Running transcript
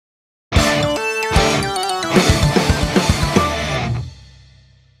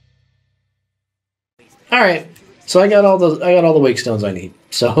All right. So I got all the wake stones I need.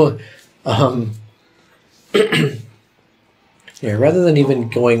 So, yeah. Rather than even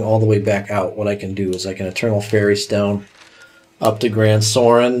going all the way back out, what I can do is I can Eternal Fairy Stone up to Grand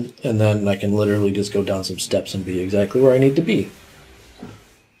Soren, and then I can literally just go down some steps and be exactly where I need to be.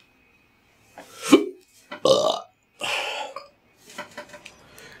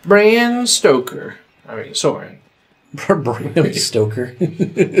 Bram Stoker. I mean, Soren. Bram Stoker.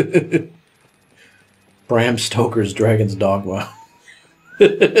 Bram Stoker's Dragon's Dogma.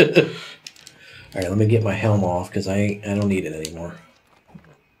 Alright, let me get my helm off, because I don't need it anymore.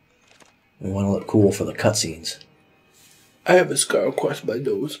 We want to look cool for the cutscenes. I have a scar across my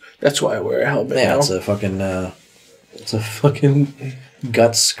nose. That's why I wear a helmet now. It's a fucking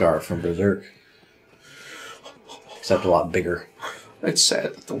guts scar from Berserk. Except a lot bigger. It's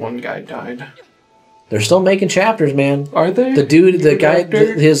sad that the one guy died. They're still making chapters, man. Are they? The guy,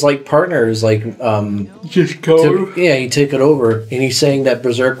 his like partner is like just go. He took it over, and he's saying that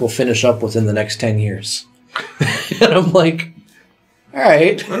Berserk will finish up within the next 10 years. And I'm like, all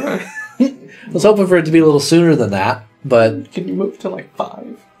right. I was hoping for it to be a little sooner than that, but can you move to like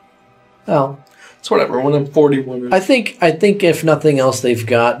 5? Well, it's whatever. When I'm 41, I think if nothing else, they've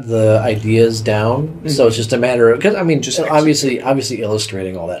got the ideas down. Mm-hmm. So it's just a matter of, because I mean, just obviously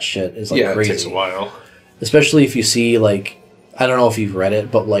illustrating all that shit is like crazy. It takes a while. Especially if you see like, I don't know if you've read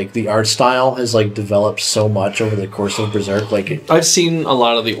it, but like the art style has like developed so much over the course of Berserk. Like I've seen a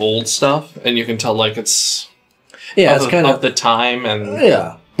lot of the old stuff, and you can tell like it's it's kind of the time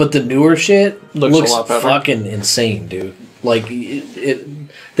and but the newer shit looks a lot better. Fucking insane, dude. Like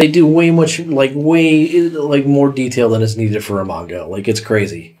they do way more detail than is needed for a manga. Like it's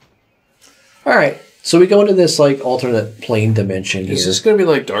crazy. All right, so we go into this like alternate plane dimension. Is this gonna be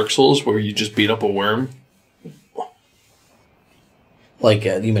like Dark Souls, where you just beat up a worm? Like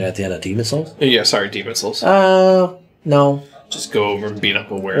you mean at the end of Demon Souls? Yeah, sorry, Demon Souls. No. Just go over and beat up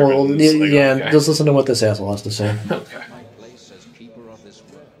a worm. Well, just listen to what this asshole has to say. Okay.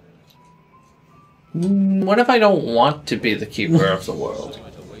 What if I don't want to be the keeper of the world?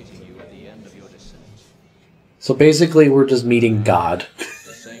 So basically, we're just meeting God.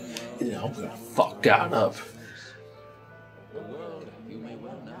 You know, I'm gonna fuck God up.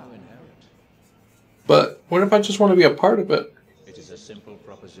 But what if I just want to be a part of it? It is a simple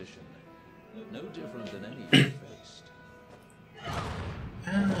proposition, no different than any faced.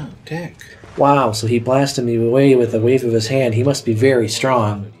 Oh, dick. Wow, so he blasted me away with a wave of his hand. He must be very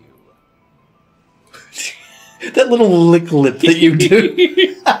strong. That little lick lip that you do.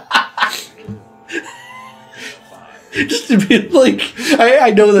 Just to be like,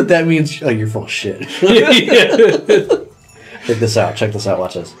 I know that means you're full of shit. Check this out.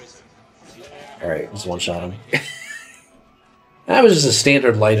 Watch this. Alright, just one-shot him. That was just a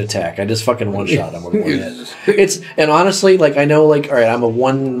standard light attack. I just fucking one-shot him with one hit. And honestly, like, I know, like, alright, I'm a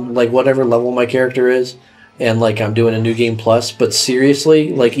one, like, whatever level my character is, and, like, I'm doing a New Game Plus, but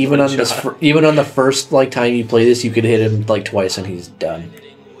seriously, like, even on the first, like, time you play this, you could hit him, like, twice and he's done.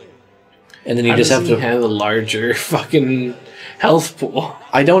 And then you just have to have a larger fucking health pool.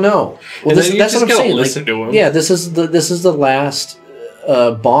 I don't know. Well, that's what I'm saying. Listen to him. Yeah, this is the last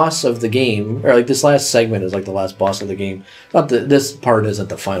boss of the game, or like this last segment is like the last boss of the game. Not this part isn't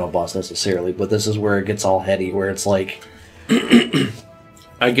the final boss necessarily, but this is where it gets all heady, where it's like,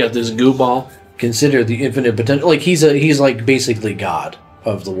 I got this goo ball. Consider the infinite potential. Like he's like basically God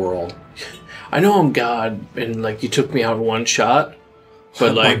of the world. I know I'm God, and like you took me out in one shot.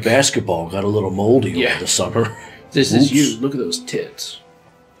 But like my basketball got a little moldy over the summer. This is you. Look at those tits.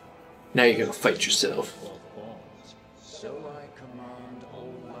 Now you're gonna fight yourself. So I command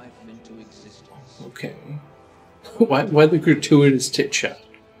all life into existence. Okay. Why the gratuitous tit shot?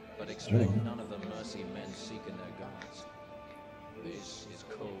 But expect none of the mercy men seek in their gods. This is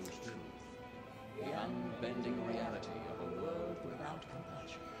cold truth. The unbending reality of a world without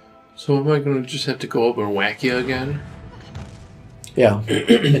compassion. So am I gonna just have to go over and whack you again? Yeah,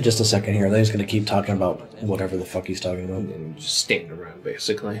 in just a second here. Then he's going to keep talking about whatever the fuck he's talking about. And just stand around,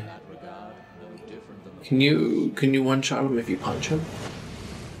 basically. Can you one-shot him if you punch him?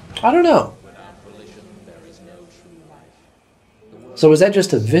 I don't know. So was that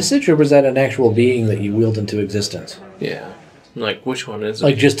just a visage, or was that an actual being that you willed into existence? Yeah. Like, which one is it?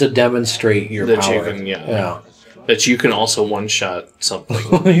 Like, just to demonstrate your power. That you can also one-shot something.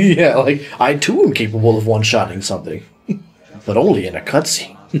 Yeah, like, I too am capable of one-shotting something. But only in a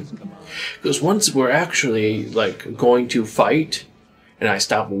cutscene. Because once we're actually, like, going to fight, and I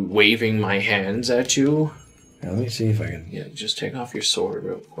stop waving my hands at you... Yeah, let me see if I can... Yeah, just take off your sword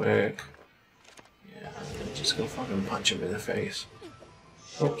real quick. Yeah, just go fucking punch him in the face.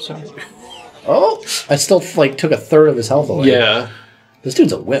 Oh, sorry. Oh, I still like took a third of his health away. Yeah. This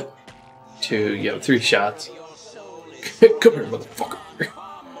dude's a whip. 3 shots. Come here, motherfucker.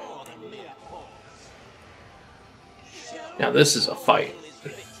 Now this is a fight.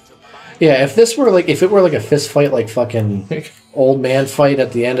 Yeah, if it were like a fist fight, like fucking old man fight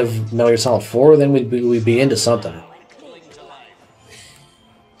at the end of Metal Gear Solid 4, then we'd be into something.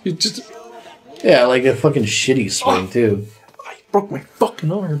 You just Yeah, like a fucking shitty swing too. I broke my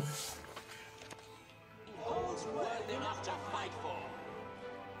fucking arm.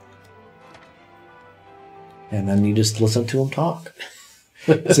 And then you just listen to him talk.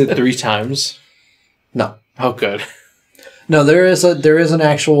 Is it 3 times? No. Oh, good. No, there is an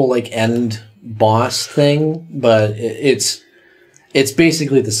actual like end boss thing, but it's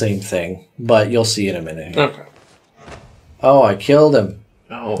basically the same thing. But you'll see in a minute. Okay. Oh, I killed him.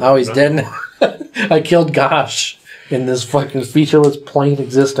 Oh, He's dead now. I killed Gosh in this fucking featureless plain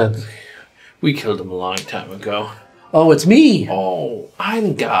existence. We killed him a long time ago. Oh, it's me. Oh,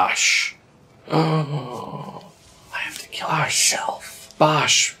 I'm Gosh. Oh, I have to kill myself.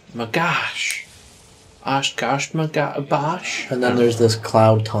 Bosh, my gosh. Osh, gosh, my bosh. And then there's this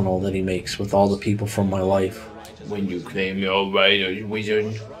cloud tunnel that he makes with all the people from my life. When you claim your right as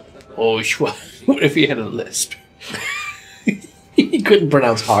wizard. Oh, what if he had a lisp? He couldn't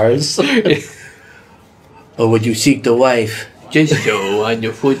pronounce ours. Or would you seek the wife Just so on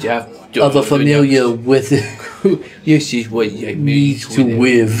the foot after of a familiar with This is what I mean needs to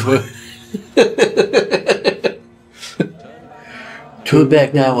live? Turn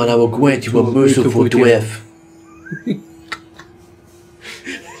back now and I will grant you a merciful death.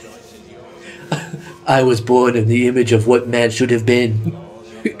 I was born in the image of what man should have been.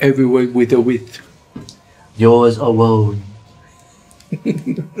 Everyone with a wit. Yours alone.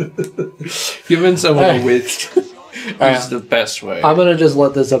 Giving someone a wit is the best way. I'm gonna just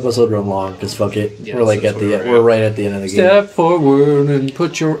let this episode run long because fuck it. Yes, we're like that's at the where end. we're We're right at the end of the game. Step forward and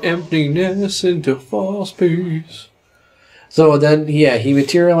put your emptiness into false peace. So then, yeah, he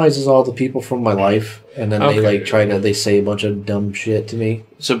materializes all the people from my life, and then Okay. they like they say a bunch of dumb shit to me.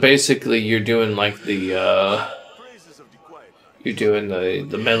 So basically, you're doing like the you're doing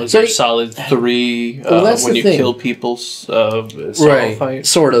the Metal Gear Solid 3 Well, that's when the you thing. kill people's solo fight.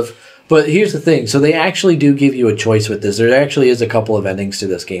 Sort of. But here's the thing. So they actually do give you a choice with this. There actually is a couple of endings to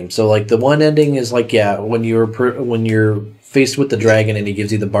this game. So like the one ending is like, yeah, when you're faced with the dragon and he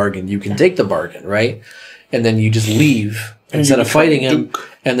gives you the bargain, you can take the bargain, right? And then you just leave instead of fighting him,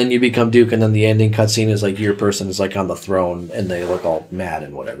 Duke. and then you become Duke, and then the ending cutscene is like your person is like on the throne and they look all mad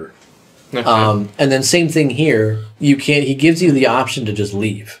and whatever. Okay. And then same thing here. You can't. He gives you the option to just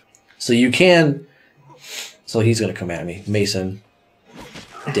leave, so you can. So he's gonna come at me, Mason.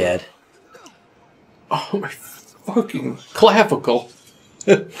 Dead. Oh my fucking clavicle!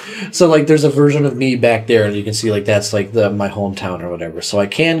 So like, there's a version of me back there, and you can see like that's like my hometown or whatever. So I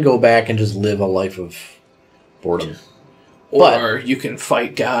can go back and just live a life of boredom. Or you can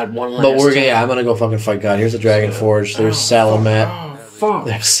fight God one last But time. I'm gonna go fucking fight God. Here's the Dragon Forge. There's Salamet. Oh fuck!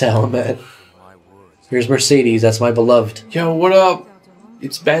 There's Salamet. Here's Mercedes. That's my beloved. Yo, what up?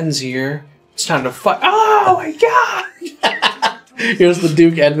 It's Ben's here. It's time to fight. Oh my god! Here's the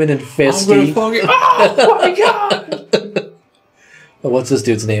Duke, Edmund, and I'm Fisty. gonna fucking. Oh my god! Oh, what's this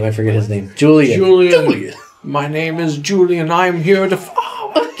dude's name? I forget his name. Julian. Julian. My name is Julian. I'm here to.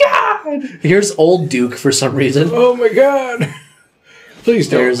 Oh my god! Here's old Duke for some reason. Oh my god! Please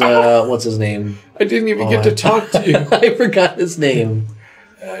don't. There's what's his name? I didn't even get to talk to you. I forgot his name.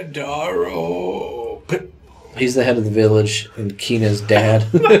 Adaro. He's the head of the village, and Keena's dad.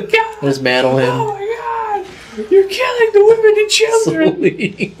 Oh my god! There's Madeline. Oh my god! You're killing the women and children.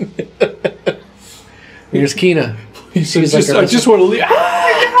 Here's Keena. I just want to leave.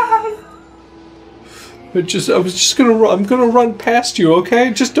 Oh my god! I'm gonna run past you,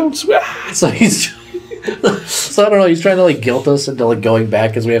 okay? Just don't swear. So he's. So I don't know. He's trying to like guilt us into like going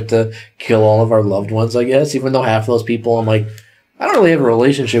back because we have to kill all of our loved ones. I guess, even though half of those people, I'm like, I don't really have a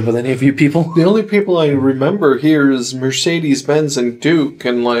relationship with any of you people. The only people I remember here is Mercedes Benz and Duke,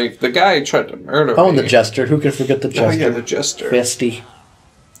 and like the guy tried to murder me. Oh, and the Jester. Who can forget the Oh Jester? yeah, the Jester. Fisty.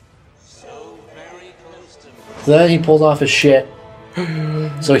 Then he pulls off his shit.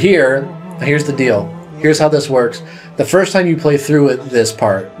 So here's the deal. Here's how this works. The first time you play through this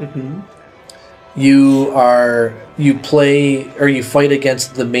part, you play or you fight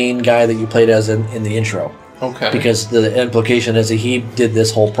against the main guy that you played as in the intro. Okay. Because the implication is that he did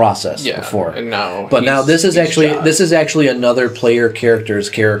this whole process before. And now This is he's actually another player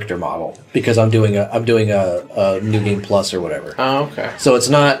character's character model because I'm doing a new game plus or whatever. Oh, okay. So it's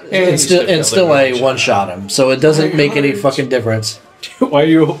not. It's still a one shot him. So it doesn't make any fucking difference. Why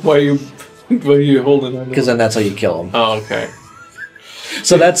are you What are you holding on? Because then that's how you kill him. Oh, okay.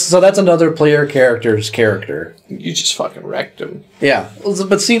 So that's another player character's character. You just fucking wrecked him. Yeah,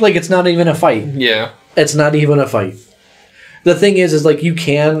 but see, like, it's not even a fight. Yeah. It's not even a fight. The thing is like, you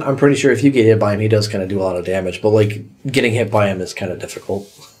can, I'm pretty sure if you get hit by him, he does kind of do a lot of damage, but, like, getting hit by him is kind of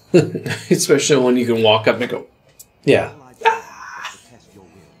difficult. Especially when you can walk up and go... Yeah.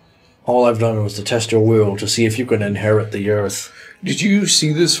 All I've done was to test your will to see if you can inherit the earth. Did you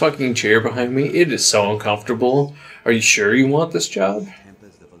see this fucking chair behind me? It is so uncomfortable. Are you sure you want this job?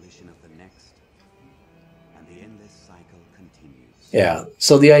 Yeah.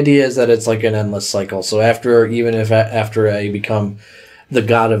 So the idea is that it's like an endless cycle. So after I become the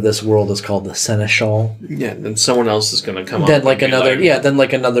god of this world, is called the seneschal. Yeah. Then someone else is gonna come. Then up like and another be like, then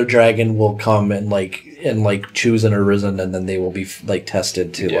like another dragon will come and choose an arisen, and then they will be like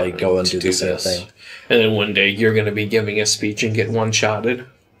tested to like go and do the same thing. And then one day you're gonna be giving a speech and get one-shotted.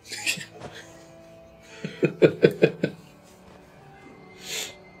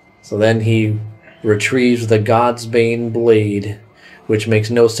 So then he retrieves the God's Bane blade, which makes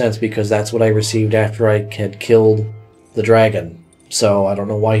no sense because that's what I received after I had killed the dragon. So I don't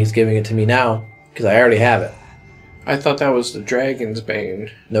know why he's giving it to me now, because I already have it. I thought that was the dragon's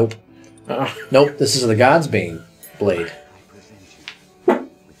bane. Nope. Oh. Nope, this is the God's Bane blade. The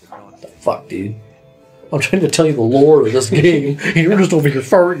fuck, dude? I'm trying to tell you the lore of this game, and you're just over here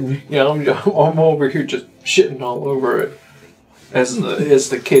farting. Yeah, I'm over here just shitting all over it. As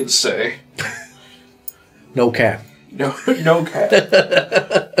the kids say. No cap. No cap.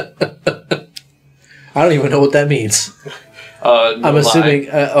 I don't even know what that means. No I'm assuming...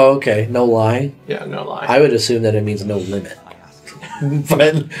 lie. oh, okay. No lie? Yeah, no lie. I would assume that it means no limit.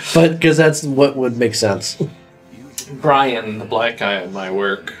 but because that's what would make sense. Brian, the black guy at my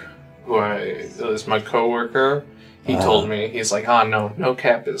work, who is my coworker, he told me, he's like, no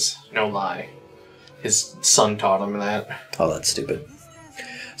cap is no lie. His son taught him that. Oh, that's stupid.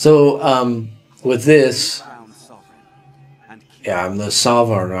 So, with this... Yeah, I'm the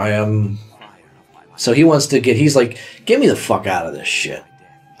sovereign. I am... So he wants to he's like, get me the fuck out of this shit.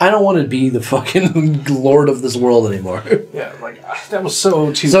 I don't want to be the fucking lord of this world anymore. Yeah, like, that was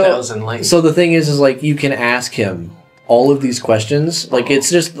so 2000 late. So the thing is like, you can ask him all of these questions. Like,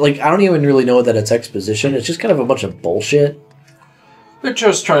 it's just, like, I don't even really know that it's exposition. It's just kind of a bunch of bullshit. They're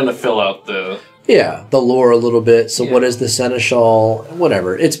just trying to fill out the... Yeah, the lore a little bit. So Yeah. what is the seneschal?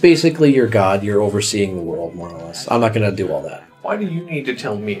 Whatever. It's basically your god. You're overseeing the world, more or less. I'm not going to do all that. Why do you need to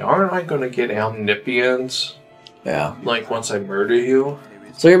tell me? Aren't I going to get omnipotent? Yeah. Like, once I murder you?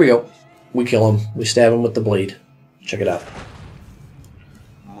 So here we go. We kill him. We stab him with the blade. Check it out.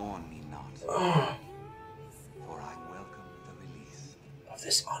 Mourn me not, for I welcome the release. Of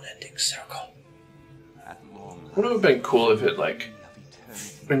this unending circle. At long Would it have been cool if it, like,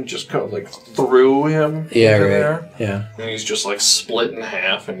 and just go, like, through him Yeah, into right. there? Yeah. And he's just, like, split in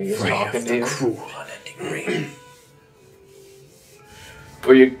half and he's talking to you. cruel unending reign.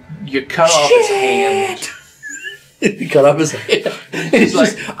 Or you cut off his hand. He cut off his hand. He's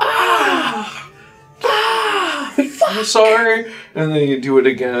like, I'm sorry. And then you do it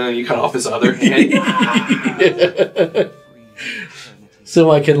again and you cut off his other hand.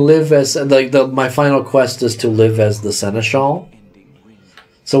 So I can live as, like, my final quest is to live as the seneschal.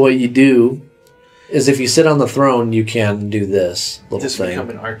 So what you do is if you sit on the throne, you can do this little This thing.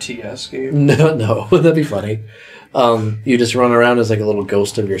 become an RTS game? No, that'd be funny. You just run around as like a little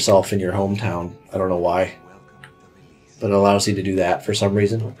ghost of yourself in your hometown. I don't know why. But it allows you to do that for some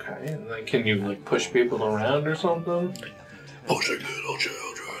reason. Okay, and then can you, like, push people around or something?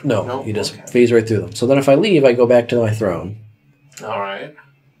 No, Nope, you just okay. phase right through them. So then if I leave, I go back to my throne. Alright.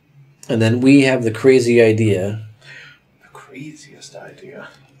 And then we have the crazy idea The craziest idea.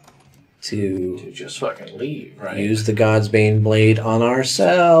 to To just fucking leave, right? use the God's Bane blade on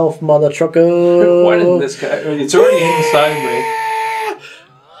ourself, mother trucker. Why didn't this guy... It's already inside me.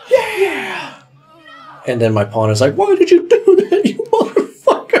 And then my pawn is like, why did you do that, you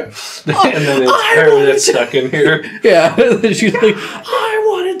motherfucker? And then it's her that's stuck in here. Yeah, and then she's like, I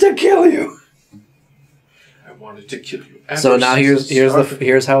wanted to kill you. I wanted to kill you. So now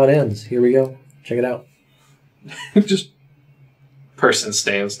here's how it ends. Here we go. Check it out. Just person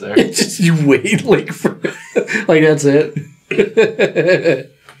stands there. It's just you wait like for like that's it.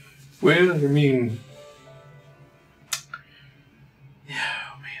 Well, I mean, yeah,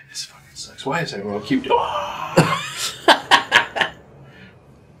 oh man, this fucking sucks. Why is everyone keep doing?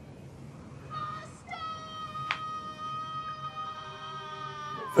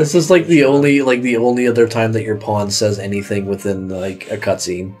 This is like the only other time that your pawn says anything within like a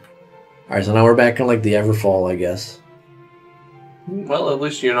cutscene. All right, so now we're back in like the Everfall, I guess. Well, at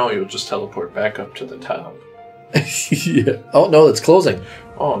least you know you'll just teleport back up to the top. Yeah. Oh no, it's closing.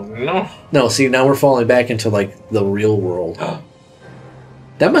 Oh no. No, see now we're falling back into like the real world.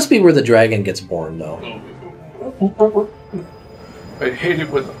 That must be where the dragon gets born, though. I hate it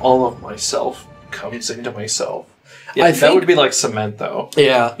when all of myself comes into myself. Yeah, I that think- would be like cement, though.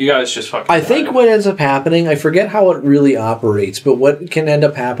 Yeah. You guys just fucking. I think die. what ends up happening, I forget how it really operates, but what can end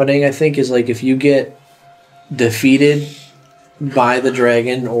up happening, I think, is like if you get defeated by the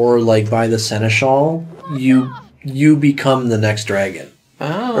dragon or like by the seneschal, you become the next dragon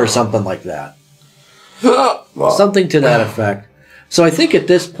or something like that. Something to that effect. So I think at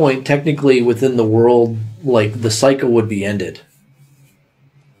this point, technically within the world, like the cycle would be ended.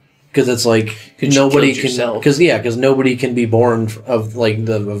 Because it's like nobody can, because nobody can be born of like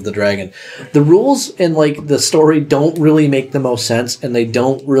the dragon. The rules and like the story don't really make the most sense, and they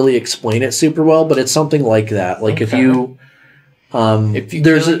don't really explain it super well. But it's something like that. Like if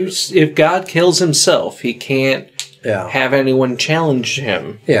if God kills himself, he can't have anyone challenge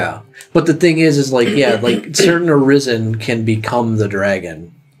him. Yeah, but the thing is like like certain arisen can become the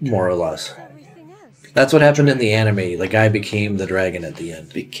dragon, more or less. That's what happened in the anime. The guy became the dragon at the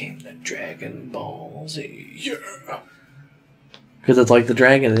end. Became the Dragon Ball Z. Yeah. Because it's like the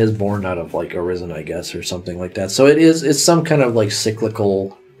dragon is born out of like arisen, I guess, or something like that. So it's some kind of like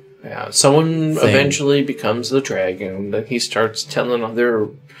cyclical. Yeah, someone thing. eventually becomes the dragon. Then he starts telling other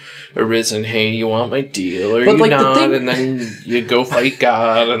arisen, "Hey, you want my deal or But, you like, the not?" thing- And then you go fight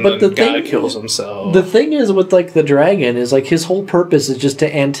God, and But then the God thing- kills himself. The thing is with like the dragon is like his whole purpose is just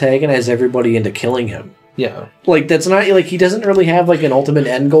to antagonize everybody into killing him. Yeah, Like that's not like he doesn't really have like an ultimate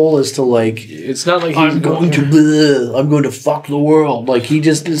end goal as to like it's not like I'm going to fuck the world. Like he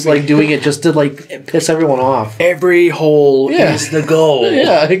just is like doing it just to like piss everyone off. every hole is the goal.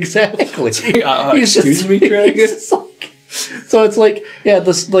 Yeah, exactly. He's excuse me, dragon? he's just like- so it's like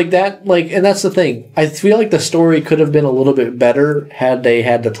this like that like, and that's the thing. I feel like the story could have been a little bit better had they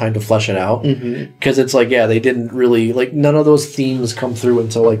had the time to flesh it out. Because it's like they didn't really like none of those themes come through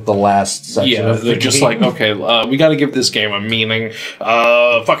until like the last section. Yeah, of the they're just game. like, okay, we got to give this game a meaning.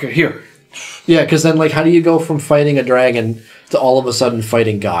 Fuck it, here. Yeah, because then like how do you go from fighting a dragon to all of a sudden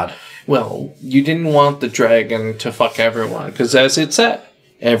fighting God? Well, you didn't want the dragon to fuck everyone, because as it said,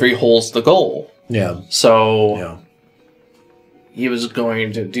 every hole's the goal. Yeah. So Yeah. he was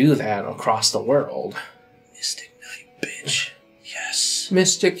going to do that across the world. Mystic Knight, bitch. Yes.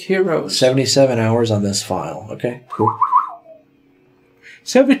 Mystic Heroes. 77 hours on this file. Okay. Cool.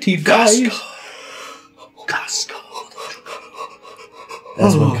 75. Casca.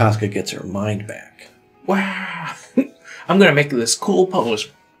 That's when Casca gets her mind back. Wow. I'm going to make this cool pose.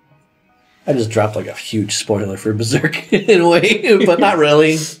 I just dropped like a huge spoiler for Berserk in a way, but not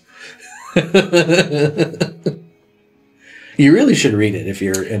really. You really should read it if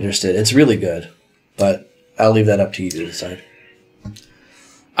you're interested. It's really good, but I'll leave that up to you to decide.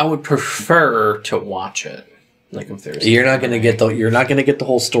 I would prefer to watch it. Like if there's You're not going to get the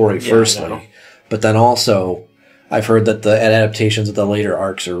whole story. Yeah, Firstly, I know. but then also, I've heard that the adaptations of the later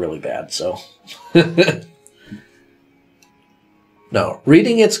arcs are really bad. So, no,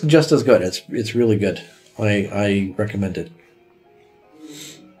 reading it's just as good. It's really good. I recommend it.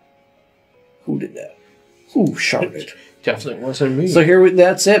 Who did that? Who sharded? Definitely wasn't me. So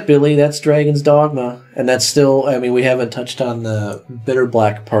that's it, Billy. That's Dragon's Dogma, and that's still. I mean, we haven't touched on the bitter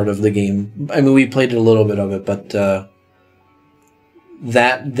black part of the game. I mean, we played a little bit of it, but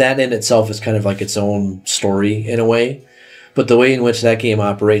that in itself is kind of like its own story in a way. But the way in which that game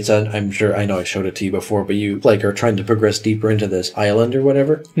operates, I'm sure I know I showed it to you before, but you like are trying to progress deeper into this island or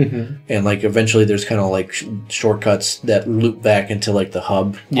whatever, and like eventually there's kind of like shortcuts that loop back into like the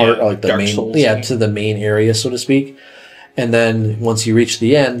hub part, or like the Dark main, Souls, to the main area, so to speak. And then once you reach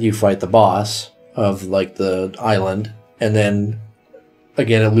the end, you fight the boss of like the island, and then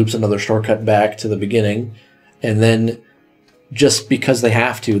again it loops another shortcut back to the beginning, and then just because they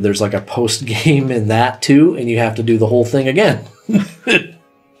have to, there's like a post game in that too, and you have to do the whole thing again.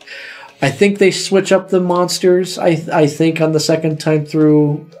 I think they switch up the monsters. I think on the second time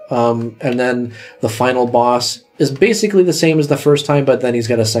through, and then the final boss is basically the same as the first time, but then he's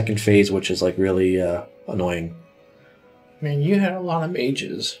got a second phase, which is like really annoying. Man, you had a lot of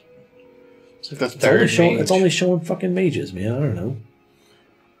mages. It's like the It's third mage. it's only showing fucking mages, man. I don't know.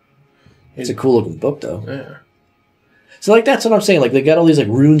 It's a cool looking book though. Yeah. So like that's what I'm saying. Like they got all these like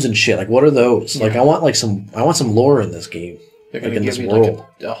runes and shit. Like what are those? Like I want some lore in this game. They're Like going to in give this you world.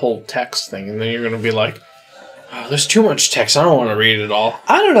 like a whole text thing, and then you're going to be like, oh, there's too much text. I don't want to read it all.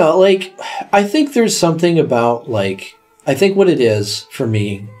 I don't know. Like I think there's something about like I think what it is for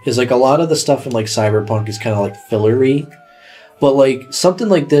me is like a lot of the stuff in like Cyberpunk is kind of like fillery. But like something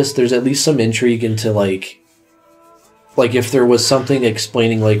like this, there's at least some intrigue into like if there was something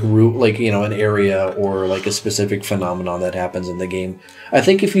explaining like an area or like a specific phenomenon that happens in the game. I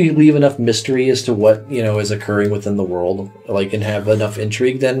think if you leave enough mystery as to what is occurring within the world, like, and have enough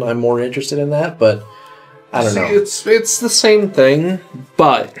intrigue, then I'm more interested in that. But I don't know. It's the same thing,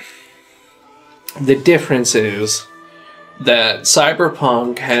 but the difference is that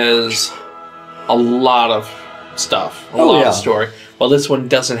Cyberpunk has a lot of stuff, a lot of story. Well, this one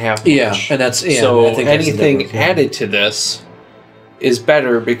doesn't have much. Yeah, and that's so I think anything added to this is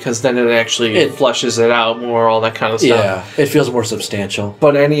better because then it actually fleshes it out more, all that kind of stuff. Yeah, it feels more substantial.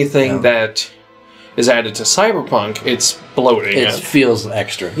 But anything that is added to Cyberpunk, it's bloating. It feels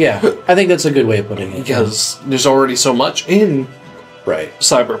extra. Yeah, I think that's a good way of putting it. Because there's already so much in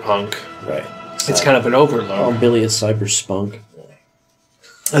Cyberpunk. Right. It's kind of an overload. Oh, Billy is cyberspunk.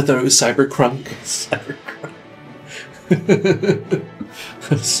 I thought it was cybercrunk.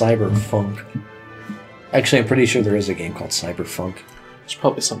 Cyberfunk. Actually, I'm pretty sure there is a game called Cyberfunk. There's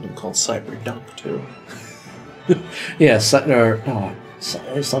probably something called Cyberdunk, too. Yeah,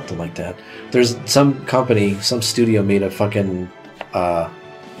 something like that. There's some company, some studio made a fucking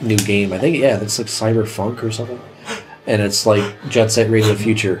new game. I think, it's like Cyberfunk or something. And it's like Jet Set Radio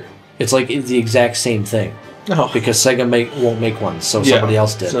Future. It's like the exact same thing. Oh. Because Sega won't make one, so somebody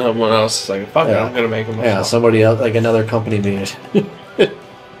else did. Someone else is like, fuck it, I'm going to make them myself. Yeah, somebody else, like another company made it.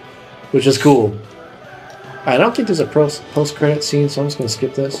 Which is cool. I don't think there's a post-credit scene, so I'm just going to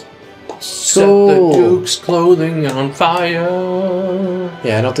skip this. Set the Duke's clothing on fire.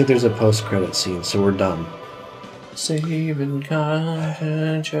 Yeah, I don't think there's a post-credit scene, so we're done. Saving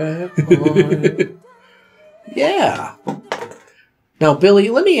content checkpoint. Yeah. Now, Billy,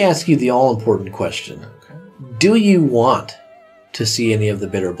 let me ask you the all-important question. Okay. Do you want to see any of the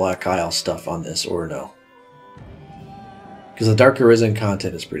Bitter Black Isle stuff on this, or no? Because the Dark Arisen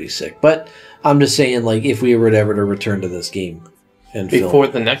content is pretty sick. But I'm just saying, like, if we were ever to return to this game and before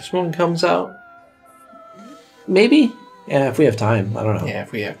the next one comes out? Maybe. Yeah, if we have time. I don't know. Yeah,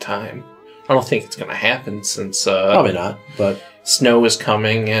 if we have time. I don't think it's going to happen since... probably not, but... Snow is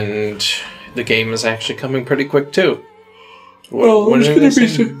coming, and the game is actually coming pretty quick, too. Well, when it's going to be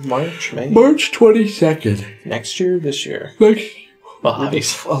some... March, May? March 22nd. Next year, this year? Well,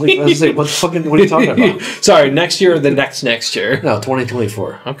 obviously. What are you talking about? Sorry, next year or the next year? No,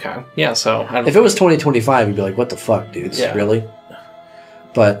 2024. Okay. Yeah, so... If it was 2025, you'd be like, what the fuck, dudes? Yeah. Really?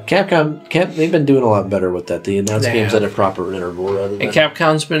 But Capcom, they've been doing a lot better with that. They announce games at a proper interval rather than... And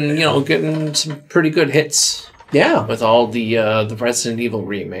Capcom's been, getting some pretty good hits. Yeah. With all the Resident Evil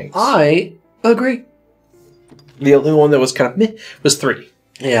remakes. I agree. The only one that was kind of meh was 3.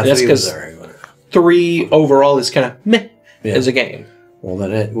 Yeah, that's because 3 overall is kind of meh as a game. Well,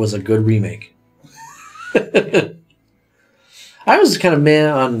 then it was a good remake. I was kind of meh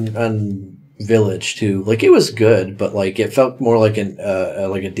on Village too. Like, it was good, but like it felt more like like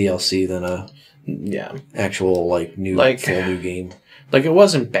a DLC than a actual full new game. Like, it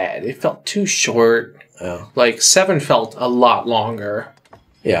wasn't bad. It felt too short. Oh. Like 7 felt a lot longer.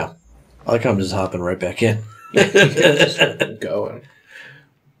 Yeah, I like how I'm just hopping right back in. Going.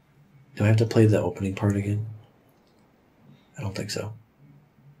 Do I have to play the opening part again? I don't think so.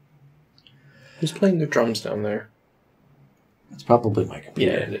 Who's playing the drums down there? It's probably my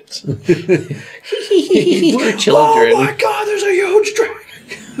computer. Yeah, it is. We're children. Oh my god, there's a huge dragon!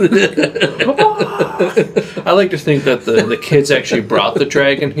 I like to think that the kids actually brought the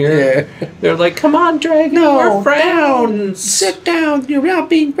dragon here. Yeah. They're like, come on, dragon, we're friends. Sit down, you're not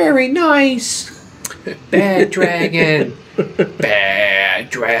being very nice. Bad dragon.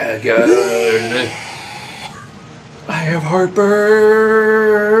 Bad dragon. I have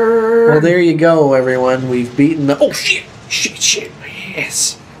heartburn. Well, there you go, everyone. We've beaten the... Oh, shit. Shit.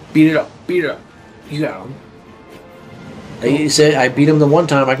 Yes. Beat it up. You got him. He said, I beat him the one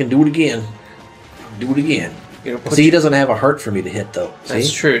time, I can do it again. See, he doesn't have a heart for me to hit, though. See?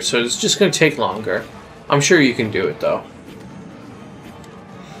 That's true, so it's just going to take longer. I'm sure you can do it, though.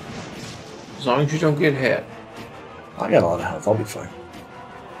 As long as you don't get hit. I got a lot of health. I'll be fine.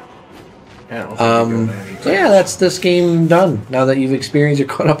 Yeah, that's this game done. Now that you've experienced, you're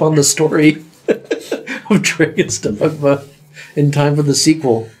caught up on the story of Dragon's Dogma in time for the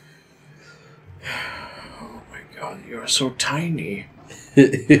sequel. Oh my god, you're so tiny.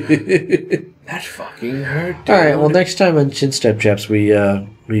 That fucking hurt, dude. Alright, well, next time on Chinstrap Chaps,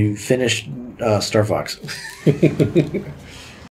 we finish Star Fox.